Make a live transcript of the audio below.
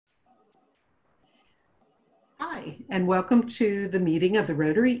Hi, and welcome to the meeting of the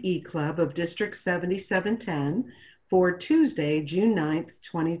Rotary E-Club of District 7710 for Tuesday, June 9th,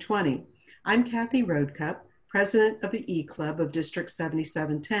 2020. I'm Kathy Roadcup, President of the E-Club of District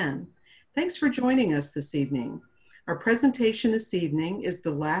 7710. Thanks for joining us this evening. Our presentation this evening is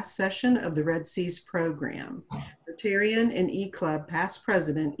the last session of the Red Seas program. Rotarian and E-Club past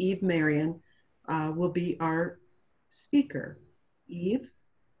President Eve Marion will be our speaker. Eve?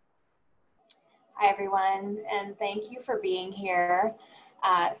 Hi, everyone, and thank you for being here.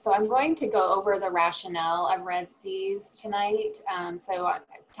 So I'm going to go over the rationale of Red Seas tonight. So I'm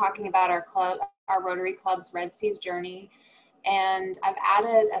talking about our Rotary Club's Red Seas journey, and I've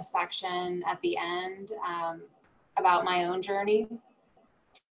added a section at the end about my own journey.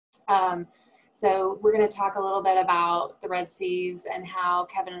 So we're going to talk a little bit about the Red Seas and how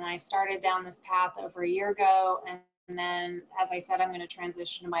Kevin and I started down this path over a year ago. And then, as I said, I'm going to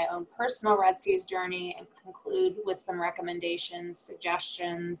transition to my own personal Red Seas journey and conclude with some recommendations,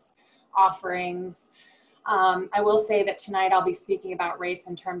 suggestions, offerings. I will say that tonight I'll be speaking about race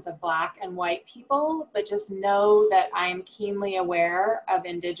in terms of Black and white people, but just know that I'm keenly aware of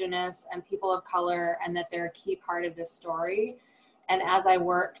Indigenous and people of color and that they're a key part of this story. And as I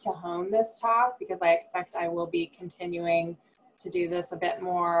work to hone this talk, because I expect I will be continuing to do this a bit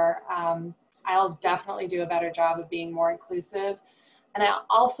more, I'll definitely do a better job of being more inclusive. And I'll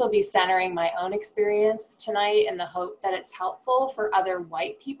also be centering my own experience tonight in the hope that it's helpful for other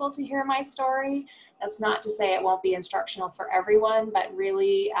white people to hear my story. That's not to say it won't be instructional for everyone, but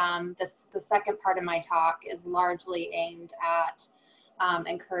really the second part of my talk is largely aimed at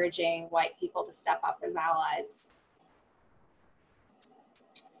encouraging white people to step up as allies.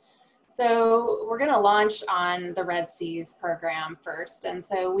 So we're going to launch on the Red Seas program first. And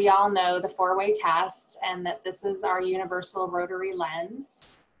so we all know the four-way test and that this is our universal Rotary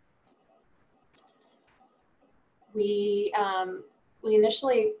lens. We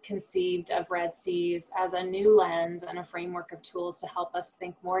initially conceived of Red Seas as a new lens and a framework of tools to help us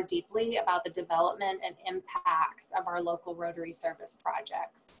think more deeply about the development and impacts of our local Rotary service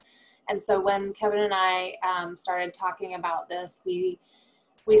projects. And so when Kevin and I started talking about this, we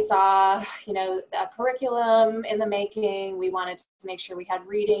saw, a curriculum in the making. We wanted to make sure we had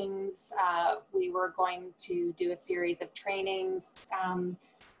readings. We were going to do a series of trainings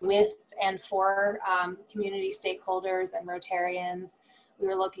with and for community stakeholders and Rotarians. We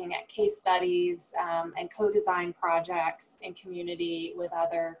were looking at case studies and co-design projects in community with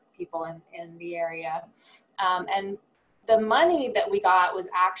other people in the area. And the money that we got was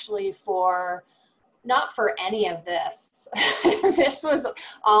actually not for any of this. This was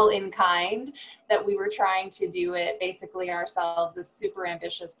all in kind, that we were trying to do it basically ourselves, a super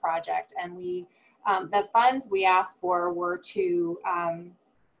ambitious project. And the funds we asked for were to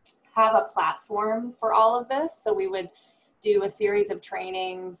have a platform for all of this. So we would do a series of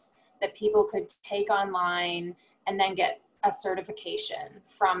trainings that people could take online and then get a certification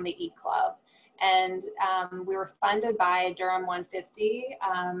from the E-Club. And we were funded by Durham 150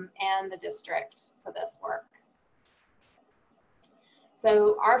 and the district for this work.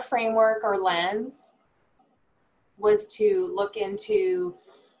 So our framework or lens was to look into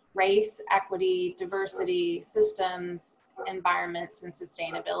race, equity, diversity, systems, environments, and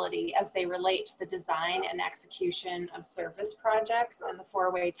sustainability as they relate to the design and execution of service projects and the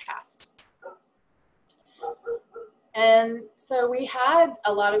four-way test. And so we had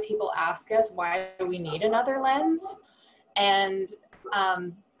a lot of people ask us, why do we need another lens? And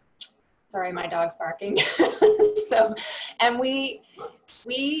sorry, my dog's barking. And we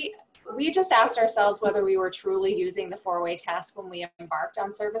just asked ourselves whether we were truly using the four-way test when we embarked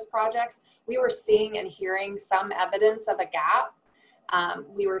on service projects. We were seeing and hearing some evidence of a gap.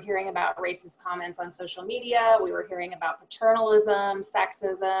 We were hearing about racist comments on social media. We were hearing about paternalism,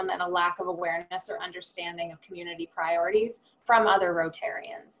 sexism, and a lack of awareness or understanding of community priorities from other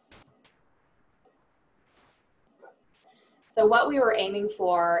Rotarians. So what we were aiming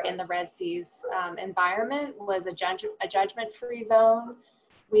for in the Red Seas environment was a judgment-free zone.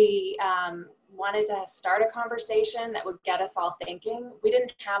 We wanted to start a conversation that would get us all thinking. We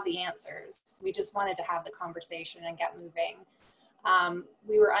didn't have the answers. We just wanted to have the conversation and get moving.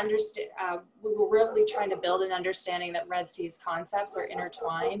 We were really trying to build an understanding that Red Seas concepts are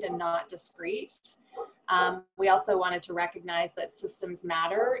intertwined and not discrete. We also wanted to recognize that systems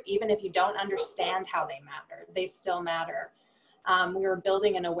matter, even if you don't understand how they matter, they still matter. We were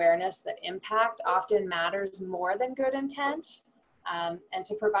building an awareness that impact often matters more than good intent, and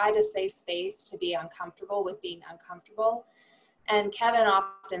to provide a safe space to be uncomfortable with being uncomfortable. And Kevin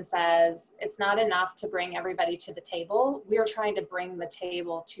often says, it's not enough to bring everybody to the table. We are trying to bring the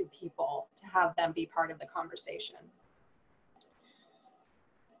table to people to have them be part of the conversation.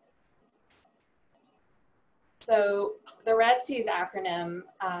 So the Red Seas acronym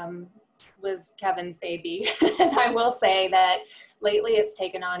was Kevin's baby. And I will say that lately it's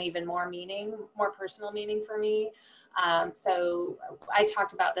taken on even more meaning, more personal meaning for me. So I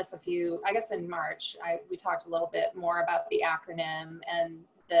talked about this I guess in March, we talked a little bit more about the acronym and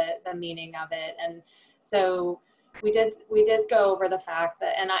the meaning of it. And so we did go over the fact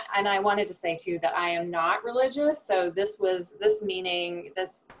that, and I wanted to say too, that I am not religious. So the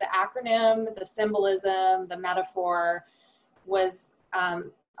acronym, the symbolism, the metaphor was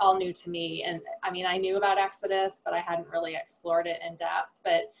all new to me. And I mean, I knew about Exodus, but I hadn't really explored it in depth.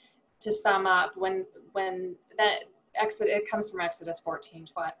 But to sum up, when that it comes from Exodus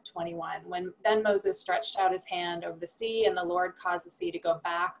 14:21. When then Moses stretched out his hand over the sea, and the Lord caused the sea to go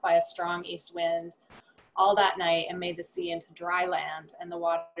back by a strong east wind all that night, and made the sea into dry land, and the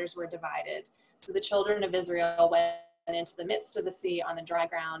waters were divided. So the children of Israel went into the midst of the sea on the dry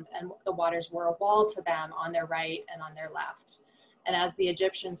ground, and the waters were a wall to them on their right and on their left. And as the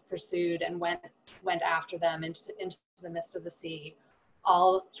Egyptians pursued and went after them into the midst of the sea,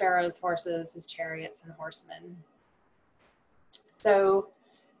 all Pharaoh's horses, his chariots, and horsemen. So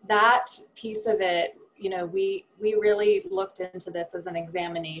that piece of it, you know, we really looked into this as an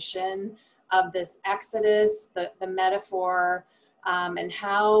examination of this Exodus, the metaphor, and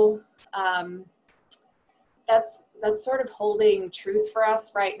how that's sort of holding truth for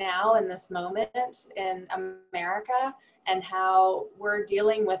us right now in this moment in America, and how we're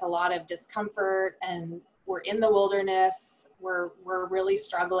dealing with a lot of discomfort, and we're in the wilderness, we're really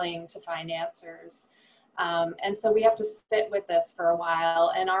struggling to find answers. And so we have to sit with this for a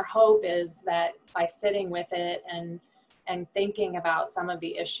while. And our hope is that by sitting with it and thinking about some of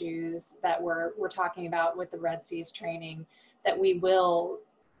the issues that we're talking about with the Red Seas training, that we will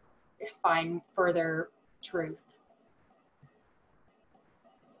find further truth.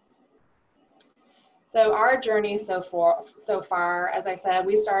 So our journey so far, as I said,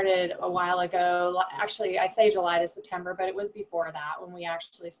 we started a while ago. Actually, I say July to September, but it was before that when we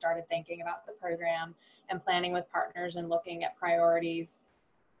actually started thinking about the program and planning with partners and looking at priorities.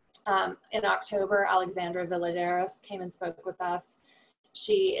 In October, Alexandra Villadares came and spoke with us.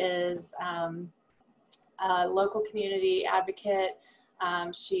 She is a local community advocate.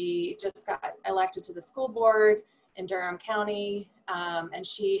 She just got elected to the school board in Durham County, and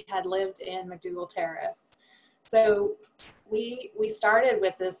she had lived in McDougall Terrace. So we started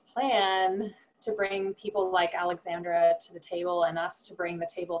with this plan to bring people like Alexandra to the table, and us to bring the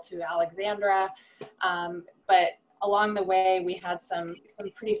table to Alexandra. But along the way, we had some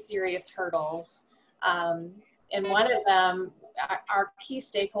pretty serious hurdles. And one of them, our key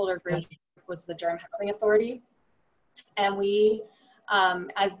stakeholder group was the Durham Housing Authority. And we,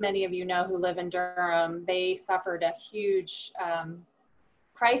 as many of you know who live in Durham, they suffered a huge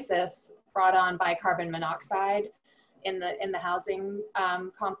crisis brought on by carbon monoxide in the housing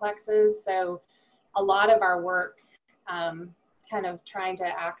complexes. So a lot of our work kind of trying to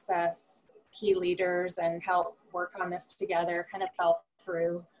access key leaders and help work on this together kind of fell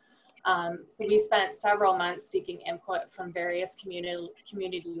through. So we spent several months seeking input from various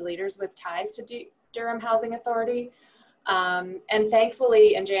community leaders with ties to Durham Housing Authority. And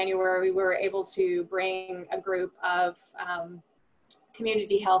thankfully in January, we were able to bring a group of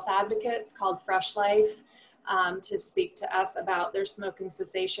community health advocates called Fresh Life to speak to us about their smoking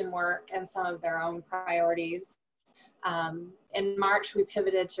cessation work and some of their own priorities. In March, we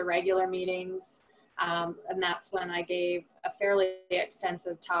pivoted to regular meetings, and that's when I gave a fairly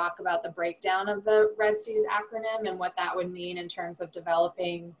extensive talk about the breakdown of the Red Seas acronym and what that would mean in terms of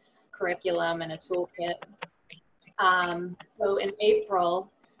developing curriculum and a toolkit. So in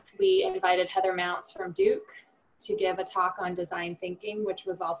April, we invited Heather Mounts from Duke to give a talk on design thinking, which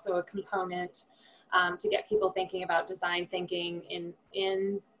was also a component to get people thinking about design thinking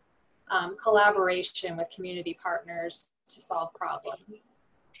in collaboration with community partners to solve problems.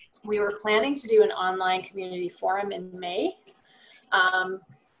 We were planning to do an online community forum in May,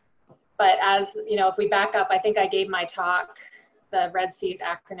 but as you know, if we back up, I think I gave my talk, the Red Seas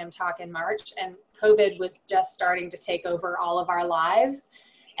acronym talk, in March, and COVID was just starting to take over all of our lives.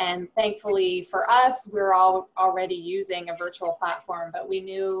 And thankfully for us, we're all already using a virtual platform, but we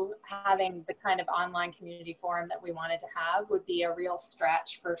knew having the kind of online community forum that we wanted to have would be a real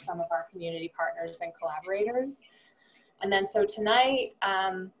stretch for some of our community partners and collaborators. And then so tonight,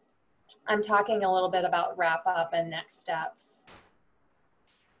 I'm talking a little bit about wrap up and next steps.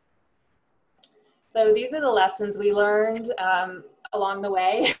 So these are the lessons we learned along the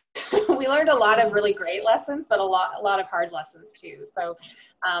way. We learned a lot of really great lessons, but a lot of hard lessons too. So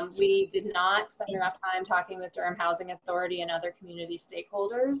we did not spend enough time talking with Durham Housing Authority and other community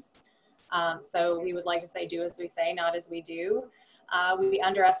stakeholders. So we would like to say, do as we say, not as we do. We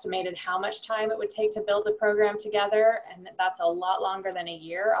underestimated how much time it would take to build the program together, and that's a lot longer than a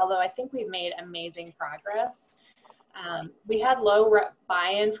year, although I think we've made amazing progress. We had low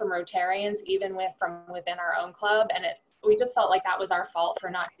buy-in from Rotarians, even from within our own club, and we just felt like that was our fault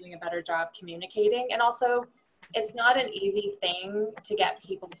for not doing a better job communicating. And also, it's not an easy thing to get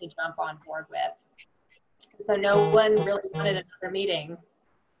people to jump on board with. So no one really wanted another meeting.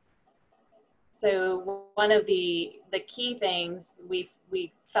 So one of the key things we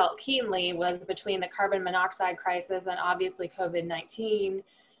felt keenly was, between the carbon monoxide crisis and obviously COVID-19,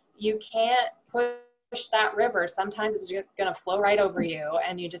 you can't push that river. Sometimes it's just going to flow right over you,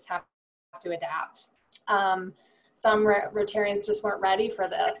 and you just have to adapt. Some Rotarians just weren't ready for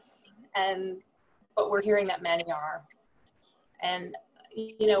this, but we're hearing that many are. And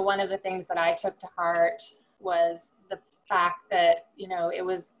you know, one of the things that I took to heart was the fact that, you know,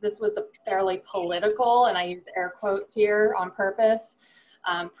 this was a fairly political, and I use air quotes here on purpose,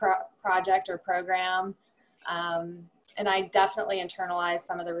 project or program. And I definitely internalized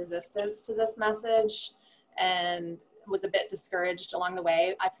some of the resistance to this message and was a bit discouraged along the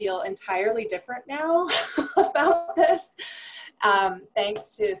way. I feel entirely different now about this,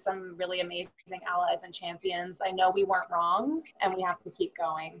 thanks to some really amazing allies and champions. I know we weren't wrong, and we have to keep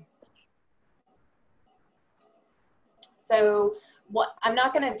going. So I'm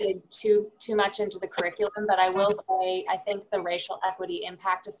not going to dig too much into the curriculum, but I will say I think the racial equity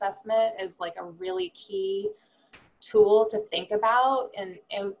impact assessment is like a really key tool to think about, and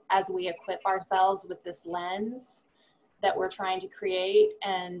as we equip ourselves with this lens that we're trying to create.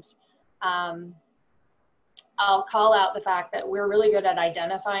 And I'll call out the fact that we're really good at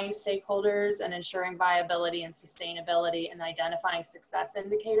identifying stakeholders and ensuring viability and sustainability and identifying success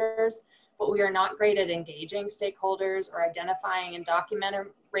indicators, but we are not great at engaging stakeholders or identifying and documenting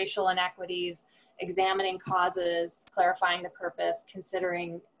racial inequities, examining causes, clarifying the purpose,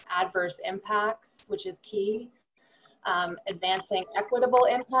 considering adverse impacts, which is key, advancing equitable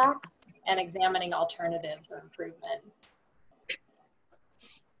impacts, and examining alternatives for improvement.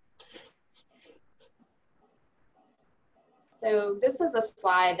 So this is a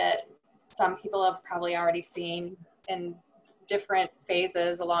slide that some people have probably already seen in different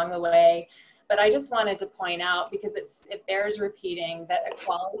phases along the way, but I just wanted to point out, because it bears repeating, that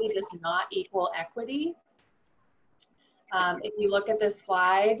equality does not equal equity. If you look at this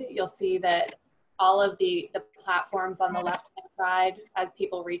slide, you'll see that all of the platforms on the left-hand side, as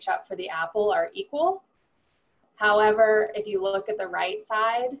people reach up for the apple, are equal. However, if you look at the right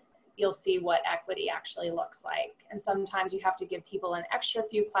side, you'll see what equity actually looks like. And sometimes you have to give people an extra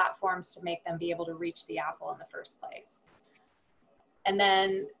few platforms to make them be able to reach the apple in the first place. And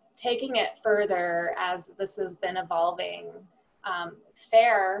then taking it further, as this has been evolving,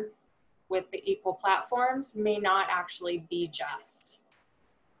 fair with the equal platforms may not actually be just.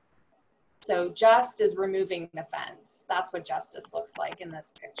 So just is removing the fence. That's what justice looks like in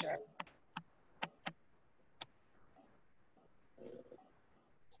this picture.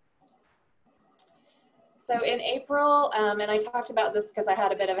 So in April, and I talked about this because I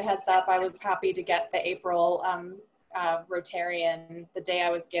had a bit of a heads up, I was happy to get the April Rotarian the day I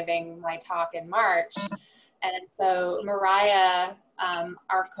was giving my talk in March. And so Mariah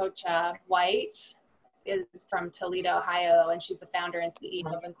Arcocha White is from Toledo, Ohio, and she's the founder and CEO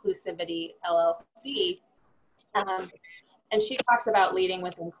of Inclusivity LLC. And she talks about leading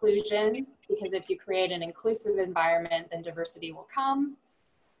with inclusion, because if you create an inclusive environment, then diversity will come.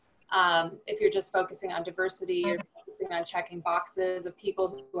 If you're just focusing on diversity, you're focusing on checking boxes of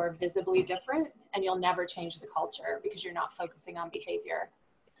people who are visibly different, and you'll never change the culture because you're not focusing on behavior.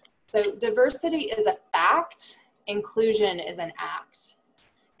 So diversity is a fact, inclusion is an act.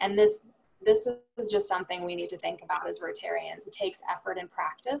 And this is just something we need to think about as Rotarians. It takes effort and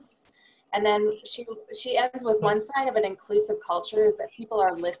practice. And then she ends with, one sign of an inclusive culture is that people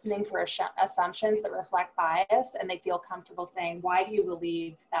are listening for assumptions that reflect bias, and they feel comfortable saying, why do you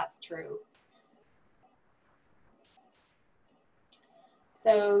believe that's true?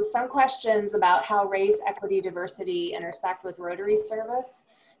 So some questions about how race, equity, diversity intersect with Rotary service.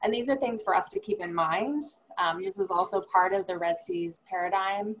 And these are things for us to keep in mind. This is also part of the Red Seas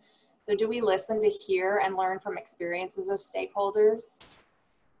paradigm. So do we listen to hear and learn from experiences of stakeholders?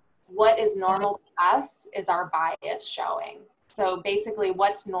 What is normal to us is our bias showing. So basically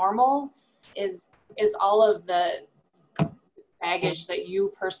what's normal is all of the baggage that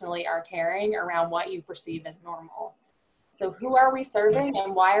you personally are carrying around what you perceive as normal. So who are we serving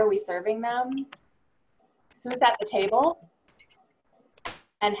and why are we serving them? Who's at the table?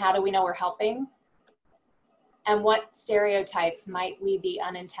 And how do we know we're helping? And what stereotypes might we be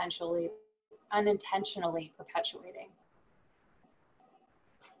unintentionally perpetuating?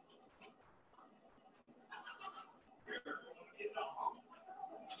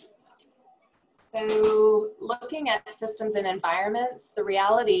 So looking at systems and environments, the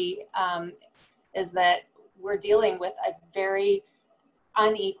reality is that we're dealing with a very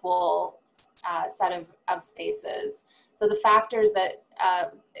unequal set of spaces. So the factors that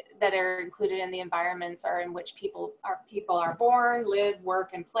are included in the environments are in which people are born, live, work,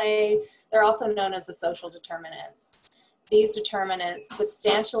 and play. They're also known as the social determinants. These determinants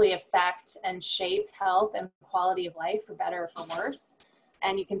substantially affect and shape health and quality of life, for better or for worse.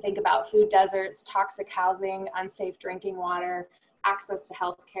 And you can think about food deserts, toxic housing, unsafe drinking water, access to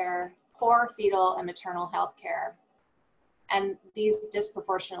health care, poor fetal and maternal health care. And these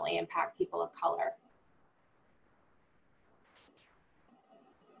disproportionately impact people of color.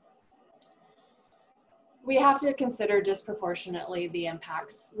 We have to consider disproportionately the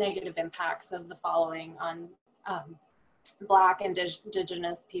impacts, negative impacts of the following on Black and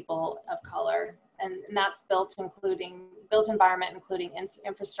Indigenous people of color. And that's built environment, including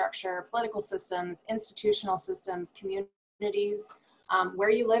infrastructure, political systems, institutional systems, communities, where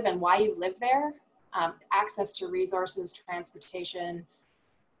you live and why you live there, access to resources, transportation,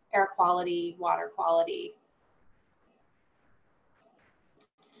 air quality, water quality.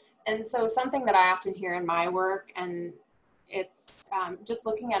 And so something that I often hear in my work, and it's just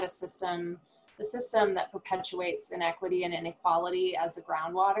looking at the system that perpetuates inequity and inequality as the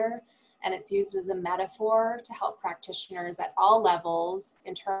groundwater, and it's used as a metaphor to help practitioners at all levels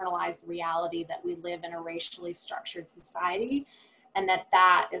internalize the reality that we live in a racially structured society, and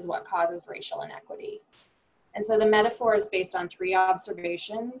that is what causes racial inequity. And so the metaphor is based on 3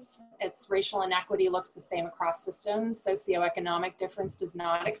 observations. It's racial inequity looks the same across systems. Socioeconomic difference does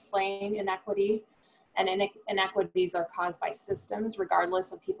not explain inequity, and inequities are caused by systems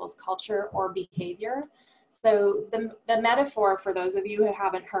regardless of people's culture or behavior. So the metaphor, for those of you who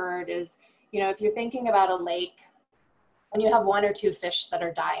haven't heard, is, if you're thinking about a lake and you have 1 or 2 fish that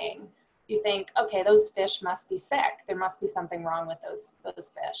are dying, you think, okay, those fish must be sick. There must be something wrong with those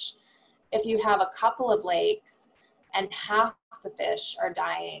fish. If you have a couple of lakes and half the fish are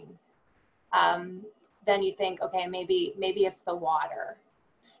dying, then you think, okay, maybe it's the water.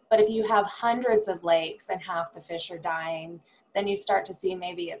 But if you have hundreds of lakes and half the fish are dying, then you start to see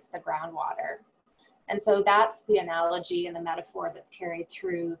maybe it's the groundwater. And so that's the analogy and the metaphor that's carried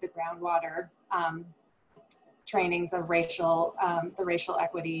through the groundwater trainings of the Racial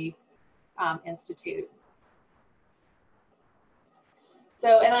Equity Institute.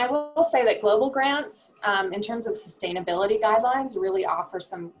 So, and I will say that global grants, in terms of sustainability guidelines, really offer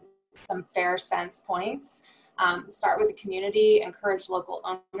some fair sense points. Start with the community, encourage local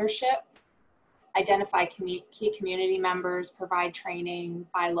ownership, identify key community members, provide training,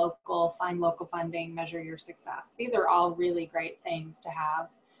 buy local, find local funding, measure your success. These are all really great things to have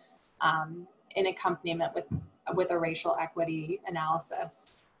in accompaniment with a racial equity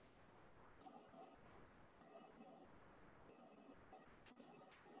analysis.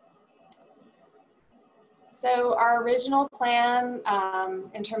 So our original plan,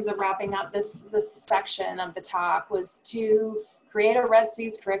 in terms of wrapping up this section of the talk, was to create a Red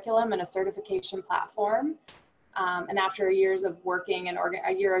Seas curriculum and a certification platform. And after a year of working and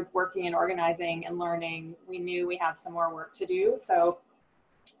organizing and learning, we knew we had some more work to do. So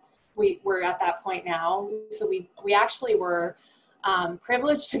we're at that point now. So we actually were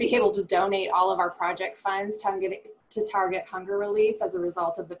privileged to be able to donate all of our project funds to target hunger relief as a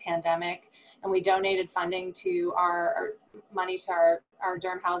result of the pandemic. And we donated funding to our money to our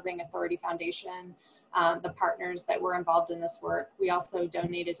Durham Housing Authority Foundation, the partners that were involved in this work. We also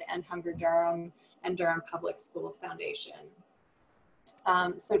donated to End Hunger Durham and Durham Public Schools Foundation.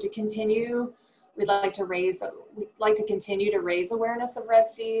 So to continue, we'd like to continue to raise awareness of Red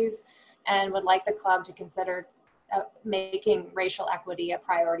Seas, and would like the club to consider making racial equity a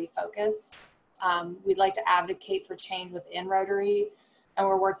priority focus. We'd like to advocate for change within Rotary, and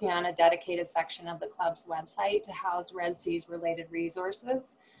we're working on a dedicated section of the club's website to house Red Seas related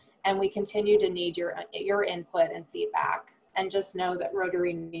resources. And we continue to need your input and feedback, and just know that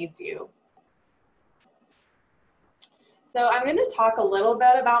Rotary needs you. So I'm going to talk a little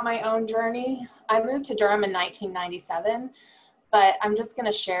bit about my own journey. I moved to Durham in 1997, but I'm just going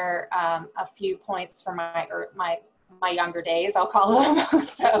to share a few points from my my younger days, I'll call them.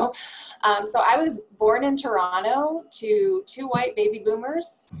 So I was born in Toronto to two white baby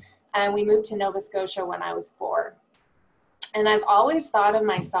boomers, and we moved to Nova Scotia when I was 4. And I've always thought of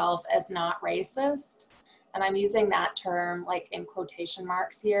myself as not racist. And I'm using that term like in quotation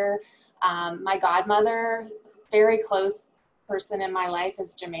marks here. My godmother, very close person in my life,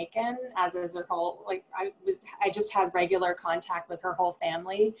 is Jamaican, as is her whole, like I just had regular contact with her whole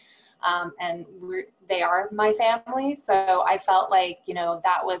family. And they are my family. So I felt like, you know,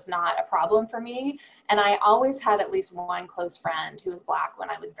 that was not a problem for me. And I always had at least one close friend who was Black when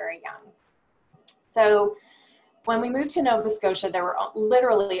I was very young. So when we moved to Nova Scotia, there were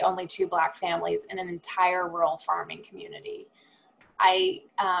literally only 2 Black families in an entire rural farming community. I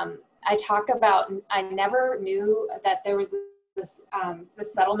talk about, I never knew that there was this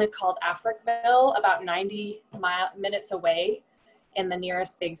settlement called Africville about 90 minutes away in the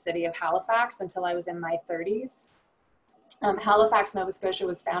nearest big city of Halifax until I was in my 30s. Halifax, Nova Scotia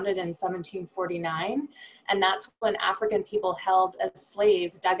was founded in 1749, and that's when African people held as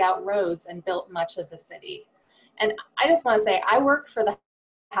slaves dug out roads and built much of the city. And I just want to say, I work for the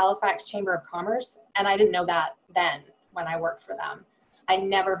Halifax Chamber of Commerce, and I didn't know that then when I worked for them. I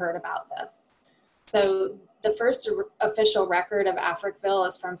never heard about this. So the first official record of Africville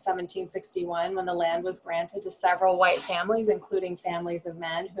is from 1761, when the land was granted to several white families, including families of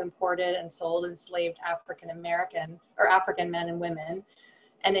men who imported and sold enslaved African men and women.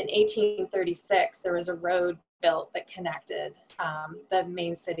 And in 1836, there was a road built that connected the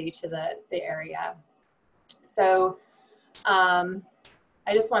main city to the area. So I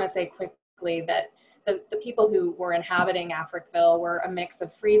just want to say quickly that the people who were inhabiting Africville were a mix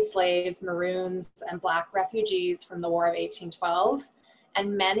of freed slaves, Maroons, and Black refugees from the War of 1812.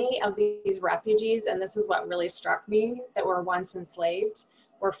 And many of these refugees, and this is what really struck me, that were once enslaved,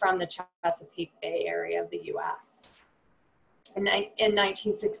 were from the Chesapeake Bay area of the US. In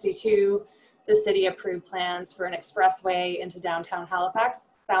 1962, the city approved plans for an expressway into downtown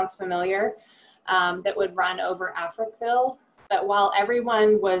Halifax, sounds familiar, that would run over Africville. But while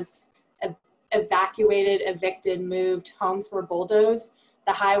everyone was evacuated, evicted, moved, homes were bulldozed,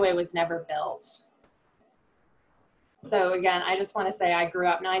 the highway was never built. So again, I just want to say I grew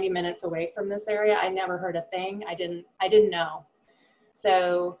up 90 minutes away from this area. I never heard a thing. I didn't know.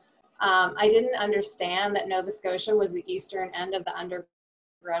 So I didn't understand that Nova Scotia was the eastern end of the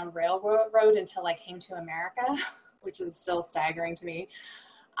Underground Railroad until I came to America, which is still staggering to me.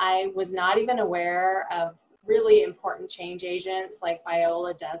 I was not even aware of really important change agents like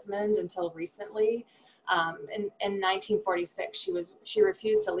Viola Desmond until recently. In 1946, she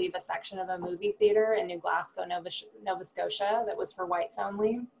refused to leave a section of a movie theater in New Glasgow, Nova Scotia, that was for whites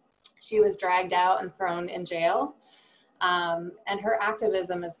only. She was dragged out and thrown in jail. And her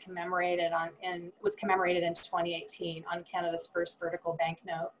activism is was commemorated in 2018 on Canada's first vertical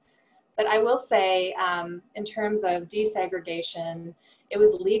banknote. But I will say, in terms of desegregation, it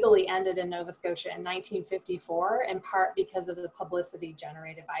was legally ended in Nova Scotia in 1954, in part because of the publicity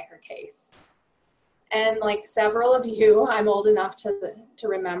generated by her case. And like several of you, I'm old enough to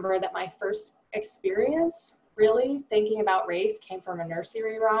remember that my first experience really thinking about race came from a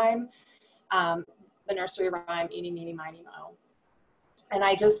nursery rhyme, the nursery rhyme, Eeny, Meeny, Miny, Moe. And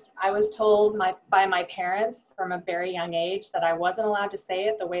I was told by my parents from a very young age that I wasn't allowed to say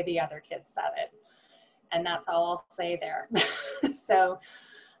it the way the other kids said it. And that's all I'll say there. So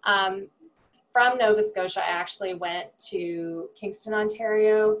from Nova Scotia, I actually went to Kingston,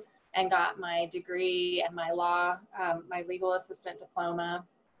 Ontario, and got my degree and my legal assistant diploma.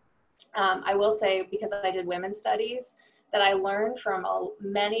 I will say, because I did women's studies, that I learned from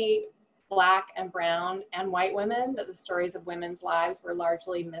many Black and brown and white women that the stories of women's lives were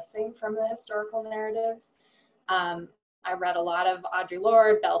largely missing from the historical narratives. I read a lot of Audre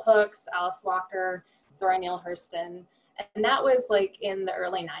Lorde, Bell Hooks, Alice Walker, Zora Neale Hurston, and that was like in the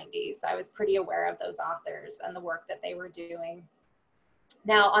early 90s. I was pretty aware of those authors and the work that they were doing.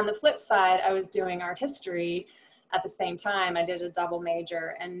 Now, on the flip side, I was doing art history at the same time. I did a double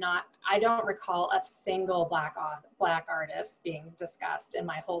major, and I don't recall a single Black artist being discussed in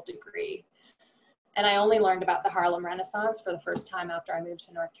my whole degree. And I only learned about the Harlem Renaissance for the first time after I moved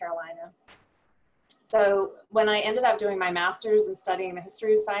to North Carolina. So when I ended up doing my master's and studying the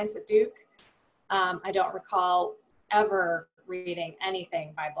history of science at Duke, I don't recall ever reading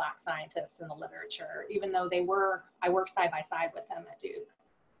anything by Black scientists in the literature, even though I worked side by side with them at Duke.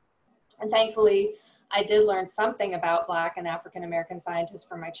 And thankfully, I did learn something about Black and African American scientists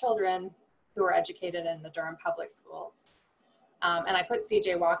from my children who were educated in the Durham public schools. And I put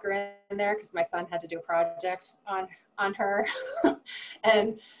C.J. Walker in there because my son had to do a project on on her.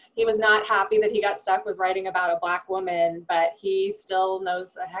 And he was not happy that he got stuck with writing about a Black woman, but he still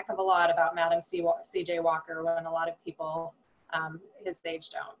knows a heck of a lot about Madam C.J. Walker when a lot of people his age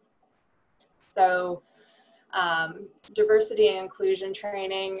don't. So diversity and inclusion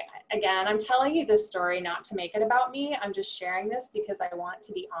training, again, I'm telling you this story not to make it about me. I'm just sharing this because I want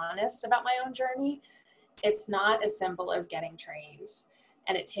to be honest about my own journey. It's not as simple as getting trained.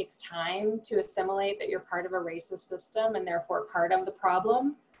 And it takes time to assimilate that you're part of a racist system and therefore part of the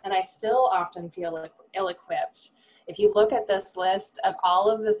problem. And I still often feel ill-equipped. If you look at this list of all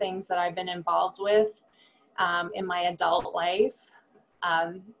of the things that I've been involved with in my adult life,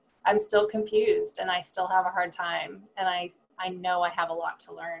 I'm still confused and I still have a hard time. And I know I have a lot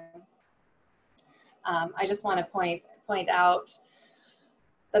to learn. I just want to point out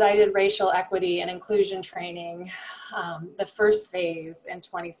that I did racial equity and inclusion training, the first phase in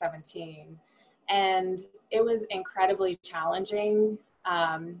 2017. And it was incredibly challenging.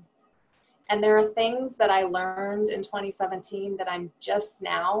 And there are things that I learned in 2017 that I'm just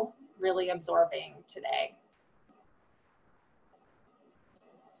now really absorbing today.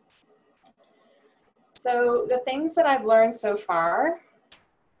 So the things that I've learned so far,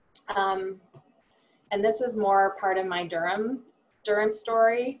 and this is more part of my Durham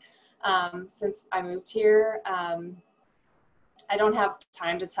story, since I moved here. I don't have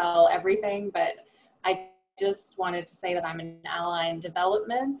time to tell everything, but I just wanted to say that I'm an ally in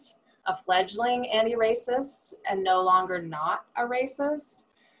development, a fledgling anti-racist, and no longer not a racist.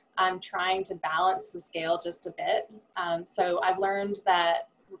 I'm trying to balance the scale just a bit. So I've learned that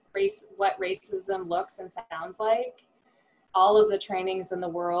what racism looks and sounds like. All of the trainings in the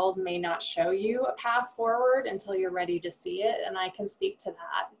world may not show you a path forward until you're ready to see it, and I can speak to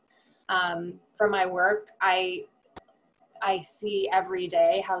that. For my work, I see every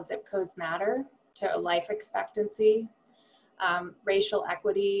day how zip codes matter to life expectancy. Racial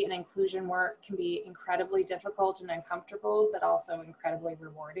equity and inclusion work can be incredibly difficult and uncomfortable, but also incredibly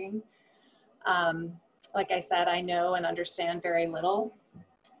rewarding. Like I said, I know and understand very little.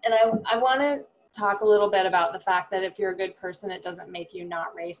 And I want to talk a little bit about the fact that if you're a good person, it doesn't make you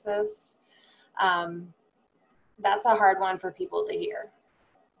not racist. That's a hard one for people to hear.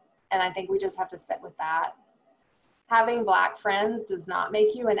 And I think we just have to sit with that. Having Black friends does not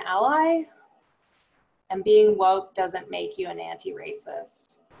make you an ally, and being woke doesn't make you an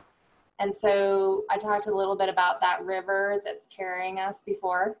anti-racist. And so I talked a little bit about that river that's carrying us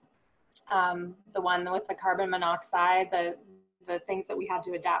before, the one with the carbon monoxide, the things that we had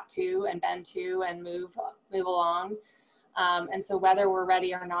to adapt to and bend to and move along. And so whether we're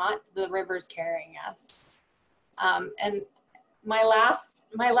ready or not, the river's carrying us. And my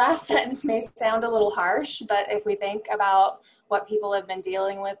last sentence may sound a little harsh, but if we think about what people have been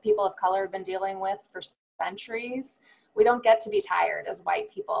dealing with, people of color have been dealing with for centuries, we don't get to be tired as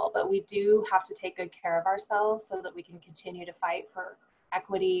white people, but we do have to take good care of ourselves so that we can continue to fight for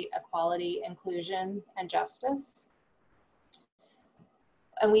equity, equality, inclusion, and justice.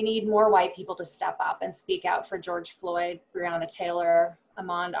 And we need more white people to step up and speak out for George Floyd, Breonna Taylor,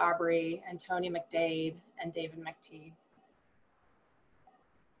 Ahmaud Arbery, and Tony McDade, and David McTee.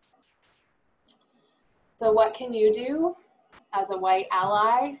 So what can you do as a white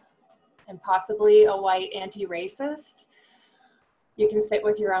ally and possibly a white anti-racist? You can sit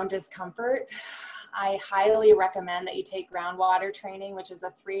with your own discomfort. I highly recommend that you take groundwater training, which is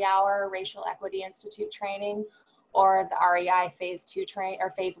a 3-hour Racial Equity Institute training, or the REI phase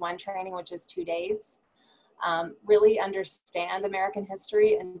 1 training, which is 2 days. Really understand American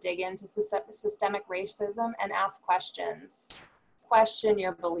history and dig into systemic racism and ask questions. Question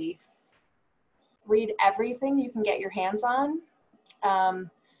your beliefs. Read everything you can get your hands on.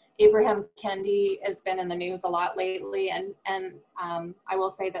 Abraham Kendi has been in the news a lot lately, and I will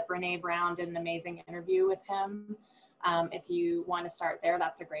say that Brene Brown did an amazing interview with him. If you want to start there,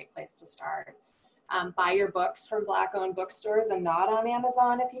 that's a great place to start. Buy your books from Black-owned bookstores and not on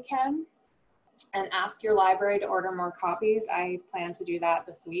Amazon if you can, and ask your library to order more copies. I plan to do that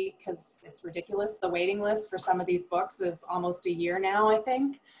this week because it's ridiculous. The waiting list for some of these books is almost a year now, I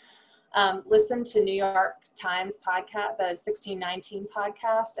think. Listen to New York Times podcast, the 1619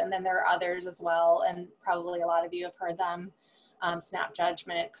 podcast, and then there are others as well, and probably a lot of you have heard them. Snap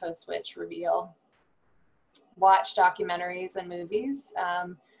Judgment, Code Switch, Reveal. Watch documentaries and movies.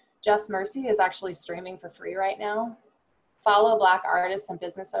 Just Mercy is actually streaming for free right now. Follow Black artists and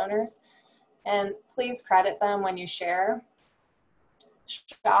business owners, and please credit them when you share.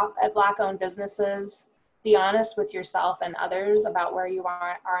 Shop at Black-owned businesses. Be honest with yourself and others about where you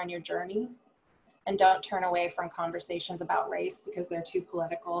are on your journey, and don't turn away from conversations about race because they're too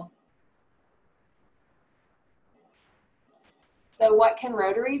political. So what can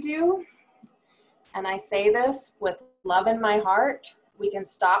Rotary do? And I say this with love in my heart. We can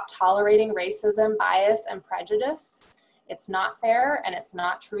stop tolerating racism, bias, and prejudice. It's not fair, and it's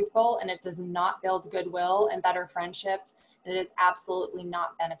not truthful, and it does not build goodwill and better friendships. And it is absolutely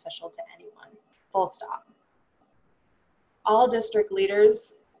not beneficial to anyone. Full stop. All district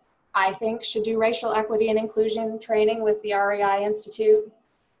leaders, I think, should do racial equity and inclusion training with the REI Institute.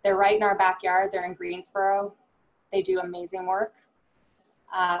 They're right in our backyard. They're in Greensboro. They do amazing work.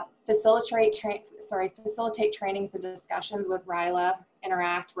 Facilitate trainings and discussions with RILA,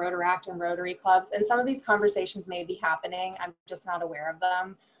 Interact, Rotaract, and Rotary clubs. And some of these conversations may be happening. I'm just not aware of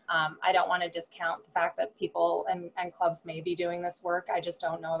them. I don't want to discount the fact that people and clubs may be doing this work. I just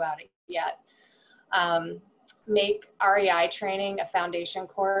don't know about it yet. Make REI training a foundation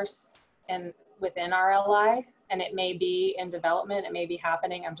course within RLI, and it may be in development, it may be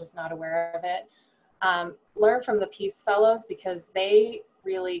happening, I'm just not aware of it. Learn from the Peace Fellows, because they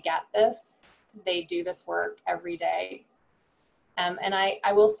really get this. They do this work every day. And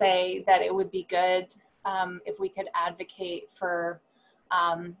I will say that it would be good if we could advocate for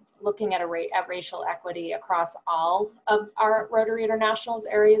looking at racial equity across all of our Rotary International's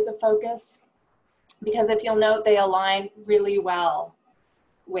areas of focus. Because if you'll note, they align really well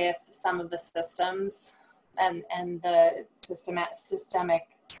with some of the systems and the systemic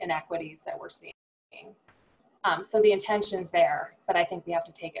inequities that we're seeing. So the intention's there, but I think we have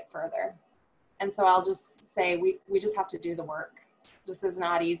to take it further. And so I'll just say we just have to do the work. This is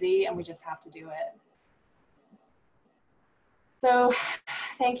not easy, and we just have to do it. So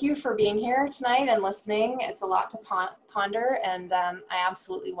thank you for being here tonight and listening. It's a lot to ponder, and I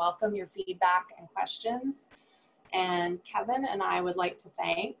absolutely welcome your feedback and questions. And Kevin and I would like to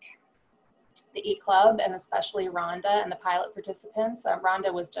thank the E-Club, and especially Rhonda and the pilot participants.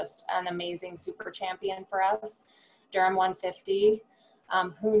 Rhonda was just an amazing super champion for us. Durham 150,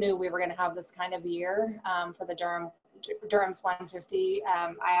 who knew we were going to have this kind of year for the Durham's 150.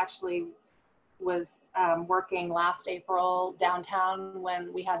 I actually was working last April downtown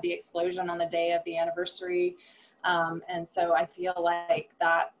when we had the explosion on the day of the anniversary. And so I feel like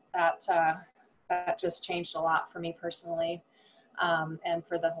that just changed a lot for me personally, and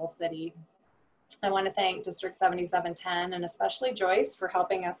for the whole city. I want to thank District 7710 and especially Joyce for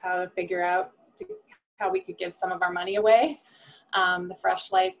helping us how to figure out how we could give some of our money away. The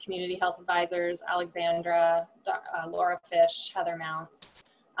Fresh Life Community Health Advisors, Alexandra, Laura Fish, Heather Mounts,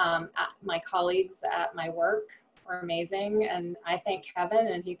 my colleagues at my work were amazing. And I thank Kevin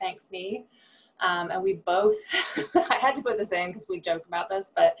and he thanks me. And we both, I had to put this in because we joke about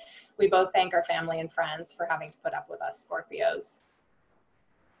this, but we both thank our family and friends for having to put up with us Scorpios.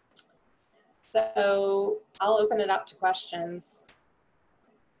 So I'll open it up to questions.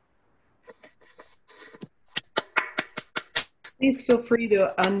 Please feel free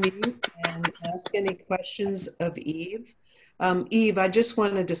to unmute and ask any questions of Eve. Eve, I just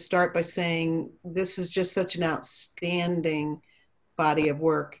wanted to start by saying this is just such an outstanding body of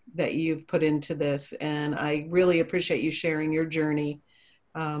work that you've put into this, and I really appreciate you sharing your journey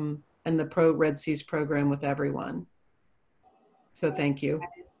and the Pro Red Seas program with everyone. So thank you.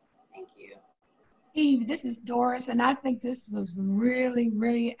 Thank you. Eve, this is Doris, and I think this was really,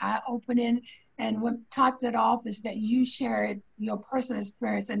 really eye-opening. And what topped it off is that you shared your personal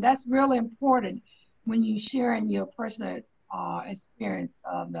experience, and that's really important when you sharing your personal experience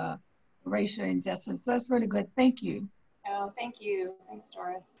of the racial injustice. So that's really good. Thank you. Oh, thank you. Thanks,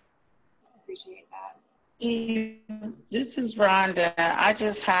 Doris. I appreciate that. Eve, this is Rhonda. I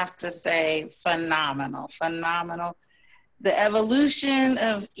just have to say phenomenal, phenomenal. The evolution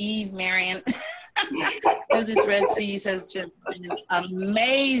of Eve Marion of this Red Seas has just been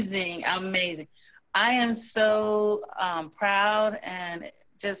amazing, amazing. I am so proud, and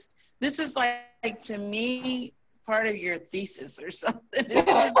just, this is like to me, part of your thesis or something. This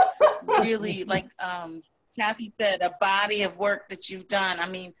is really, like Kathy said, a body of work that you've done. I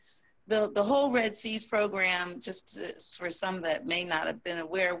mean, the whole Red Seas program, just for some that may not have been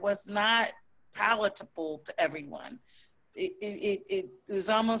aware, was not palatable to everyone. It was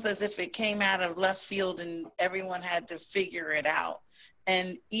almost as if it came out of left field and everyone had to figure it out.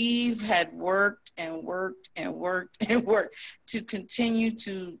 And Eve had worked and worked and worked and worked to continue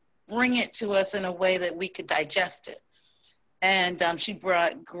to bring it to us in a way that we could digest it. And she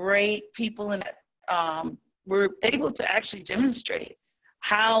brought great people in that were able to actually demonstrate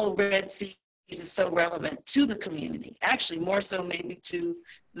how Red Seas is so relevant to the community, actually more so maybe to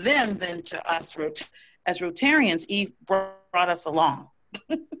them than to us as Rotarians. Eve brought us along.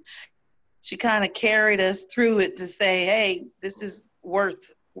 She kind of carried us through it to say, hey, this is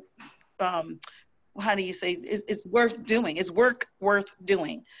worth how do you say, it's worth doing. It's work worth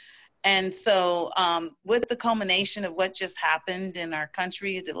doing. And so with the culmination of what just happened in our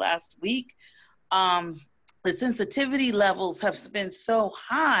country the last week, the sensitivity levels have been so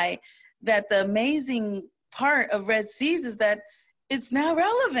high that the amazing part of Red Seas is that it's now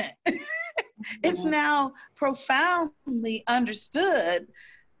relevant. It's now profoundly understood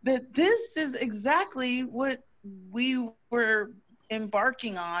that this is exactly what we were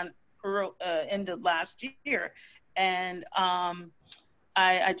embarking on in the last year. And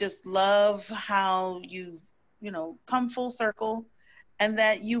I just love how you've, come full circle, and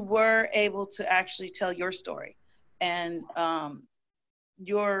that you were able to actually tell your story and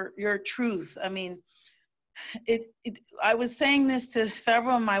your truth. I mean, I was saying this to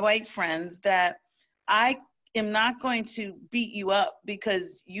several of my white friends, that I am not going to beat you up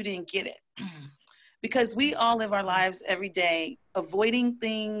because you didn't get it. Because we all live our lives every day avoiding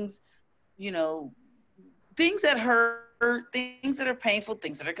things, things that hurt, things that are painful,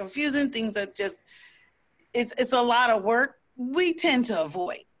 things that are confusing, things that just, it's a lot of work. We tend to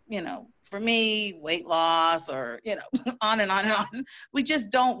avoid, for me, weight loss, or, on and on and on. We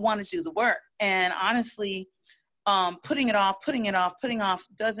just don't want to do the work. And honestly, putting it off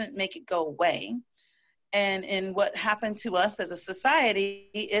doesn't make it go away. And in what happened to us as a society,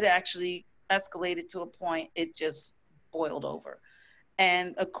 it actually escalated to a point, it just boiled over.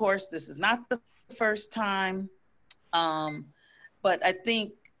 And of course, this is not the first time, but I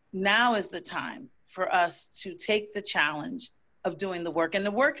think now is the time for us to take the challenge of doing the work. And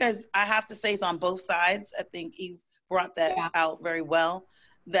the work, as I have to say, is on both sides. I think Eve brought that out very well,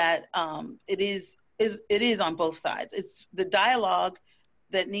 that it is on both sides. It's the dialogue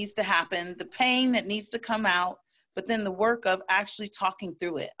that needs to happen, the pain that needs to come out, but then the work of actually talking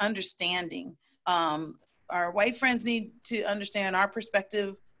through it, understanding. Our white friends need to understand our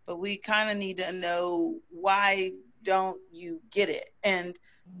perspective, but we kind of need to know, why don't you get it? And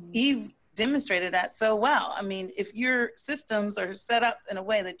Eve demonstrated that so well. I mean, if your systems are set up in a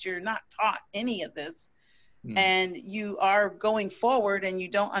way that you're not taught any of this, and you are going forward and you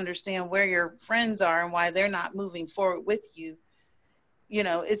don't understand where your friends are and why they're not moving forward with you,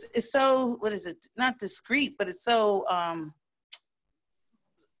 it's so, what is it? Not discreet, but it's so,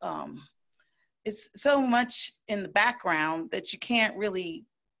 it's so much in the background that you can't really,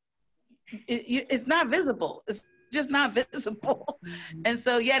 it's not visible. It's just not visible. And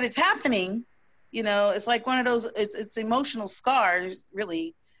so yet it's happening, it's like one of those, it's emotional scars,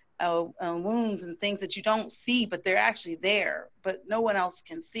 really, wounds and things that you don't see, but they're actually there, but no one else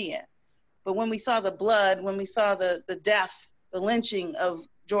can see it. But when we saw the blood, when we saw the death, the lynching of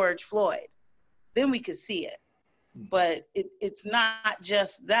George Floyd, then we could see it. But it's not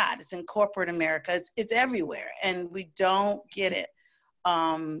just that. It's in corporate America. It's everywhere, and we don't get it.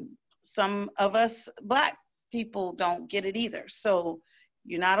 Some of us Black people don't get it either. So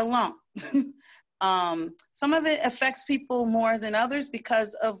you're not alone. Some of it affects people more than others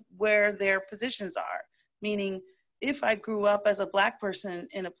because of where their positions are. Meaning, if I grew up as a Black person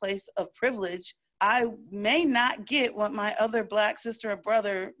in a place of privilege, I may not get what my other Black sister or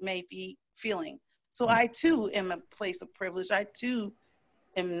brother may be feeling. So I too am a place of privilege. I too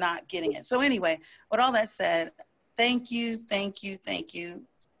am not getting it. So anyway, with all that said, thank you.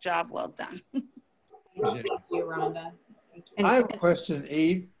 Job well done. Thank you, Rhonda. Thank you. I have a question,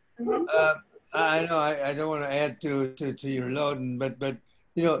 Eve. I know I don't want to add to your load, but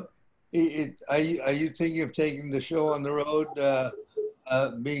are you thinking of taking the show on the road,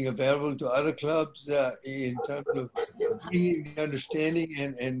 being available to other clubs in terms of bringing the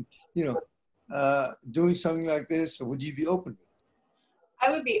understanding and doing something like this, or would you be open to it?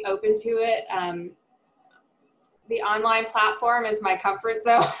 I would be open to it. The online platform is my comfort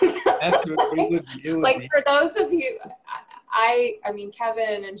zone. It would like be. For those of you, I mean,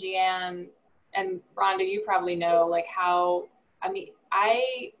 Kevin and Jeanne and Rhonda, you probably know, like, how, I mean,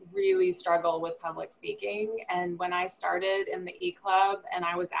 I really struggle with public speaking. And when I started in the E-Club and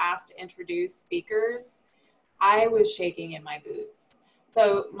I was asked to introduce speakers, I was shaking in my boots.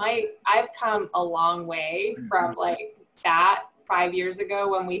 So I've come a long way from like that 5 years ago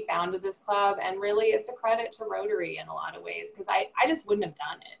when we founded this club. And really it's a credit to Rotary in a lot of ways, because I just wouldn't have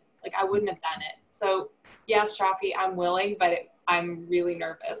done it. Like, I wouldn't have done it. So yeah, Shafi, I'm willing, but I'm really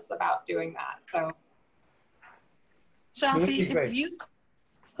nervous about doing that. So Shafi, if you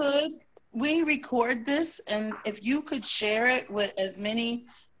could, we record this, and if you could share it with as many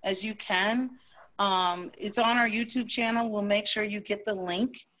as you can, it's on our YouTube channel. We'll make sure you get the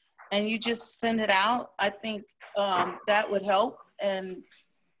link and you just send it out. I think that would help, and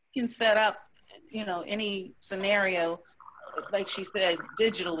you can set up, any scenario, like she said,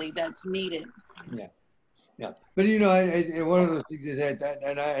 digitally that's needed. Yeah. Yeah. But, you know, one of the things is that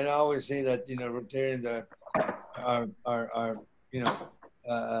and I always say that, you know, Rotarians are you know,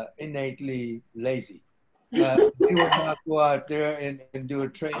 innately lazy. They will not go out there and do a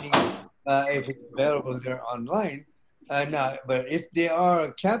training if it's available there online. Now, but if they are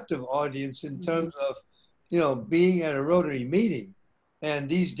a captive audience in terms of, you know, being at a Rotary meeting, and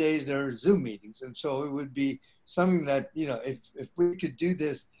these days there are Zoom meetings, and so it would be something that, you know, if we could do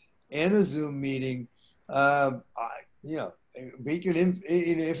this in a Zoom meeting, you know, we could,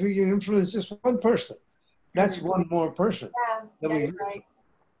 if we can influence just one person, that's one more person that Yeah, we you're right.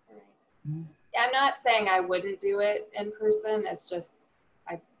 Yeah, I'm not saying I wouldn't do it in person. It's just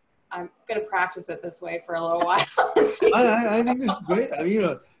I'm going to practice it this way for a little while. I think this is great. I mean, you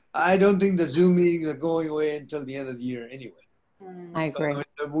know, I don't think the Zoom meetings are going away until the end of the year anyway. I agree.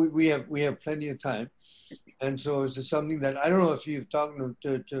 So, we have plenty of time, and so it's something that I don't know if you've talked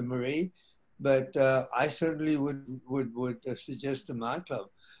to Marie, but I certainly would suggest to my club,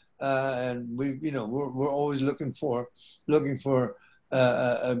 and we, you know, we're always looking for you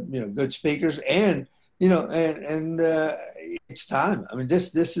know, good speakers, and you know, and it's time. I mean,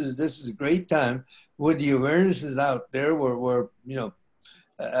 this is a great time with the awareness is out there. Where you know,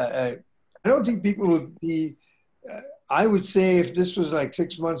 I don't think people would be. I would say if this was like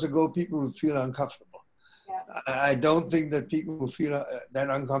 6 months ago, people would feel uncomfortable. Yeah. I don't think that people will feel that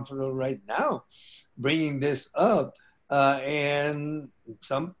uncomfortable right now, bringing this up. And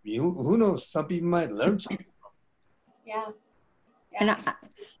who knows? Some people might learn something. Yeah.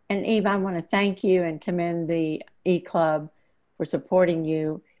 And Eve, I want to thank you and commend the E-Club for supporting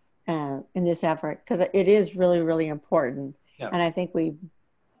you in this effort, because it is really, really important. Yeah. And I think we've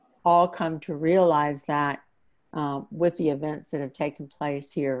all come to realize that with the events that have taken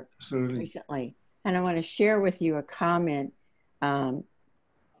place here recently. And I want to share with you a comment on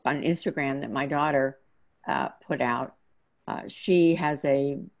Instagram that my daughter put out. She has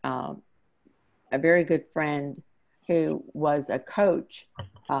a very good friend who was a coach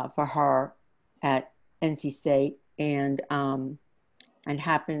for her at NC State, and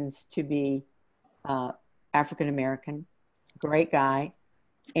happens to be African American, great guy,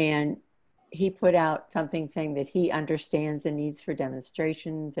 and he put out something saying that he understands the needs for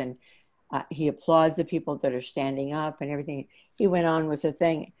demonstrations, and he applauds the people that are standing up and everything. He went on with the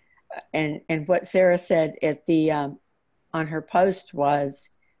thing, and what Sarah said at the on her post was,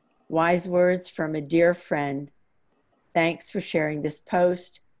 "Wise words from a dear friend. Thanks for sharing this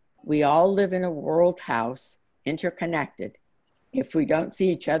post. We all live in a world house, interconnected. If we don't see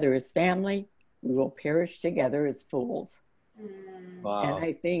each other as family, we will perish together as fools." Wow. And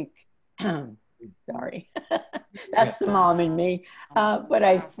I think, sorry, that's the mom in me. But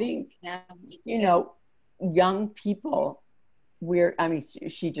I think, you know, young people, I mean,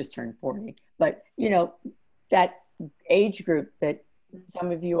 she just turned 40, but, you know, that age group that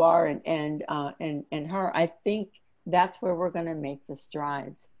some of you are and her, I think that's where we're going to make the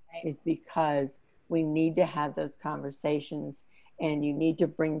strides, is because we need to have those conversations, and you need to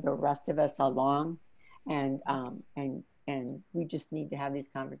bring the rest of us along, and we just need to have these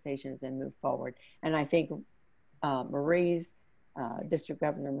conversations and move forward. And I think Marie's, District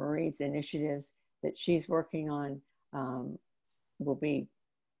Governor Marie's initiatives that she's working on will be,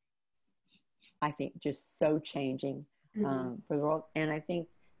 I think, just so changing for the world. And I think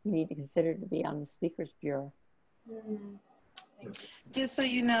you need to consider to be on the Speakers Bureau. Just so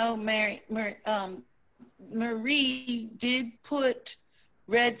you know, Marie did put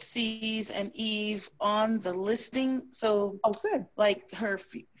Red Seas and Eve on the listing. So, good. Like her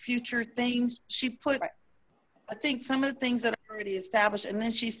future things, she put, I think, some of the things that are already established. And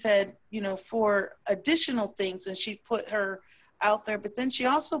then she said, you know, for additional things, and she put her out there. But then she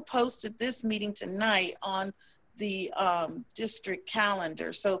also posted this meeting tonight on the district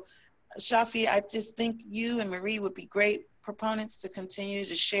calendar. So, Shafi, I just think you and Marie would be great proponents to continue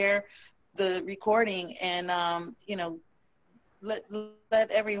to share the recording and, you know,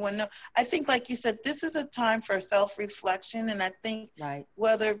 let everyone know. I think, like you said, this is a time for self-reflection, and I think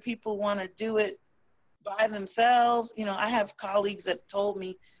whether people want to do it by themselves, you know, I have colleagues that told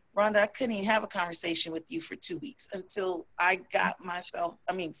me, Rhonda, I couldn't even have a conversation with you for 2 weeks until I got myself,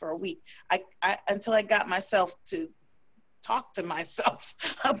 I mean, for a week, until I got myself to talk to myself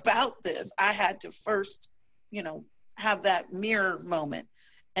about this. I had to first, you know, have that mirror moment,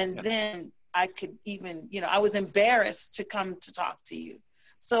 and then I could even, you know, I was embarrassed to come to talk to you.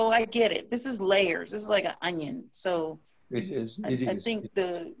 So I get it. This is layers. This is like an onion. So it is. I think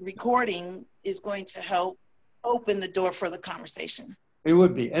the recording is going to help open the door for the conversation. It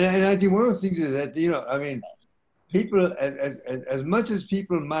would be. And I think one of the things is that, you know, I mean, people, as much as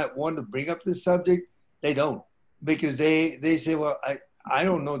people might want to bring up this subject, they don't, because they say, well, I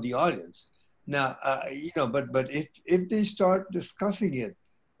don't know the audience. Now, you know, but if they start discussing it,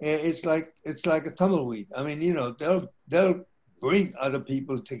 it's like a tumbleweed. I mean, you know, they'll bring other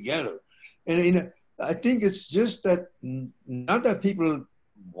people together, and you know, I think it's just that not that people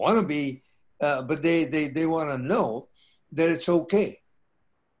want to be, but they want to know that it's okay.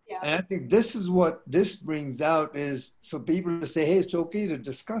 Yeah. And I think this is what this brings out, is for people to say, hey, it's okay to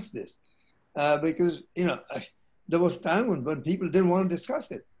discuss this, because you know there was time when people didn't want to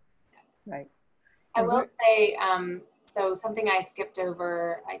discuss it. Right. I will say, so something I skipped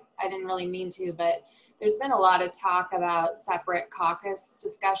over, I didn't really mean to, but there's been a lot of talk about separate caucus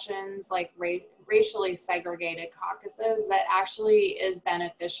discussions, like racially segregated caucuses, that actually is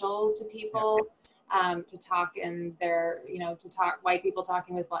beneficial to people. To talk in their, you know, to talk, white people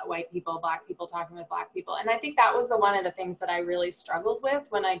talking with white people, black people talking with black people. And I think that was one of the things that I really struggled with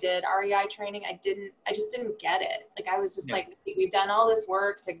when I did REI training. I just didn't get it. Like, I was just like, we've done all this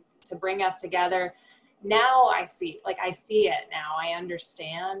work to bring us together. Now I see it now. I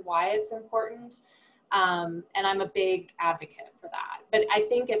understand why it's important. And I'm a big advocate for that. But I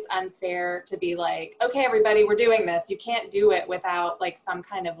think it's unfair to be like, okay, everybody, we're doing this. You can't do it without like some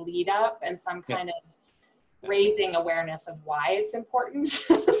kind of lead up and some kind of raising awareness of why it's important.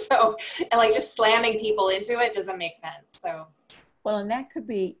 So, and like just slamming people into it doesn't make sense. So, well, and that could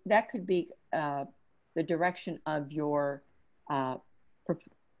be the direction of your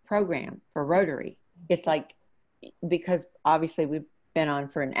program for Rotary. It's like, because obviously we've been on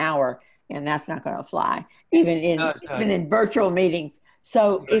for an hour, and that's not going to fly, even in virtual meetings.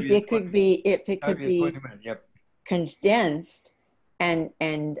 So if it could be condensed, and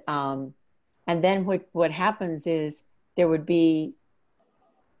then what happens is there would be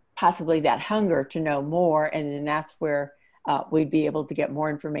possibly that hunger to know more, and then that's where we'd be able to get more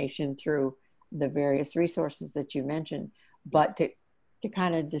information through the various resources that you mentioned. But to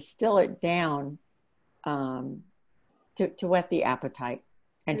kind of distill it down, to whet the appetite.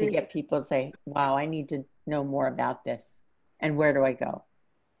 And to get people to say, wow, I need to know more about this. And where do I go?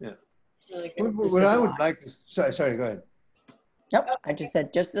 Yeah. Really what I would like to, sorry, go ahead. Nope, I just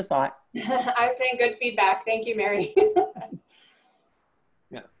said just a thought. I was saying good feedback. Thank you, Mary.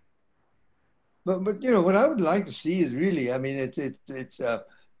 Yeah. But you know, what I would like to see is really, I mean, it's that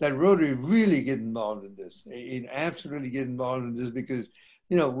Rotary really get involved in this. It absolutely get involved in this, because,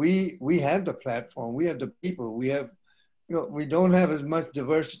 you know, we have the platform, we have the people, we have, you know, we don't have as much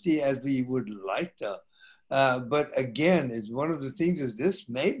diversity as we would like to. But again, it's one of the things, is this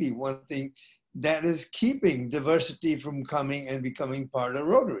may be one thing that is keeping diversity from coming and becoming part of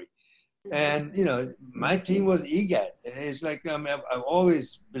Rotary. And, you know, my team was EGAT. And it's like, I've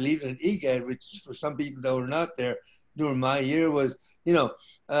always believed in EGAT, which for some people that were not there during my year was, you know,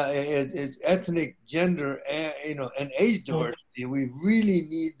 it's ethnic, gender, and, you know, and age diversity. We really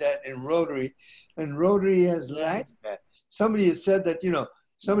need that in Rotary. And Rotary has lacked that. Somebody has said that, you know,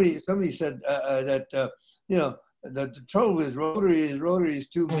 somebody said that, you know, that the trouble with Rotary is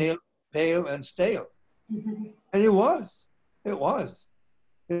too male, pale, and stale. And it was. You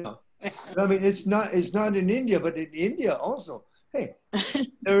know, I mean, it's not in India, but in India also. Hey,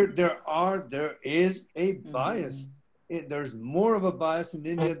 there is a bias. There's more of a bias in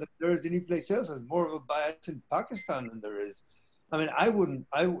India than there is any place else. There's more of a bias in Pakistan than there is. I mean,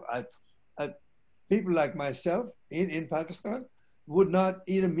 people like myself in Pakistan would not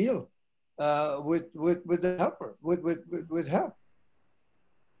eat a meal with the helper, with help.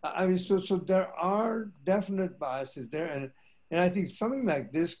 I mean, so there are definite biases there, and I think something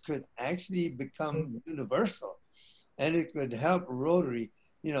like this could actually become universal, and it could help Rotary,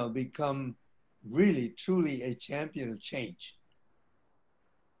 you know, become really, truly a champion of change.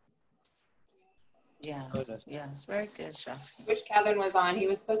 Yeah, it's very good, Shafi. Which Kevin was on. He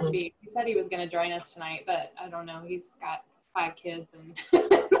was supposed to be, he said he was going to join us tonight, but I don't know. He's got 5 kids and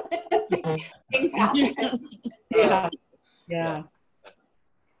things happen. Yeah.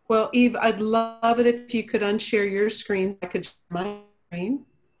 Well, Eve, I'd love it if you could unshare your screen. I could share my screen.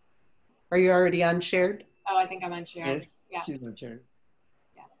 Are you already unshared? Oh, I think I'm unshared. Yeah. She's unshared.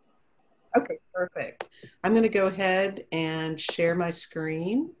 Yeah. Okay, perfect. I'm going to go ahead and share my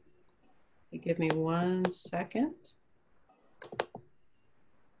screen. Give me 1 second.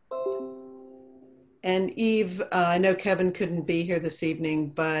 And Eve, I know Kevin couldn't be here this evening,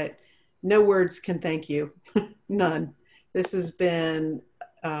 but no words can thank you. None. This has been,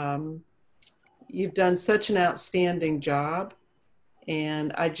 you've done such an outstanding job.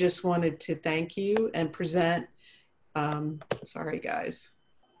 And I just wanted to thank you and present, sorry guys.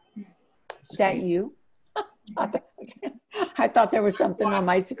 Is that you? I thought there was something on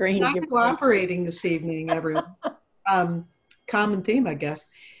my screen. Not cooperating this evening, everyone. Common theme, I guess.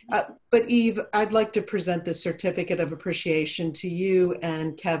 But Eve, I'd like to present this certificate of appreciation to you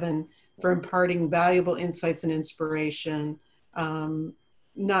and Kevin for imparting valuable insights and inspiration,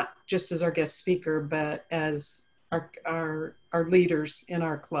 not just as our guest speaker, but as our leaders in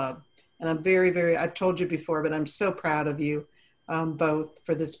our club. And I'm very, I've told you before, but I'm so proud of you both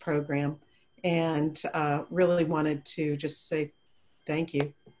for this program, and really wanted to just say thank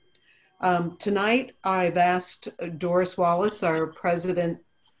you. Tonight, I've asked Doris Wallace, our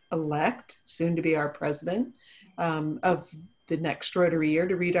president-elect, soon to be our president of the next Rotary year,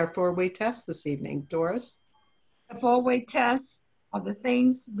 to read our four-way test this evening. Doris? The four-way test are the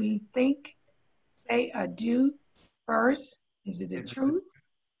things we think, say, or do. First, is it the truth?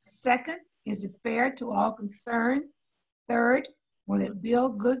 Second, is it fair to all concerned? Third, will it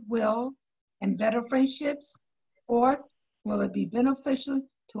build goodwill and better friendships? Fourth, will it be beneficial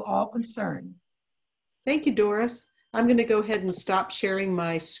to all concerned? Thank you, Doris. I'm going to go ahead and stop sharing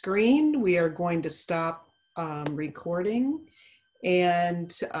my screen. We are going to stop recording,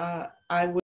 and I will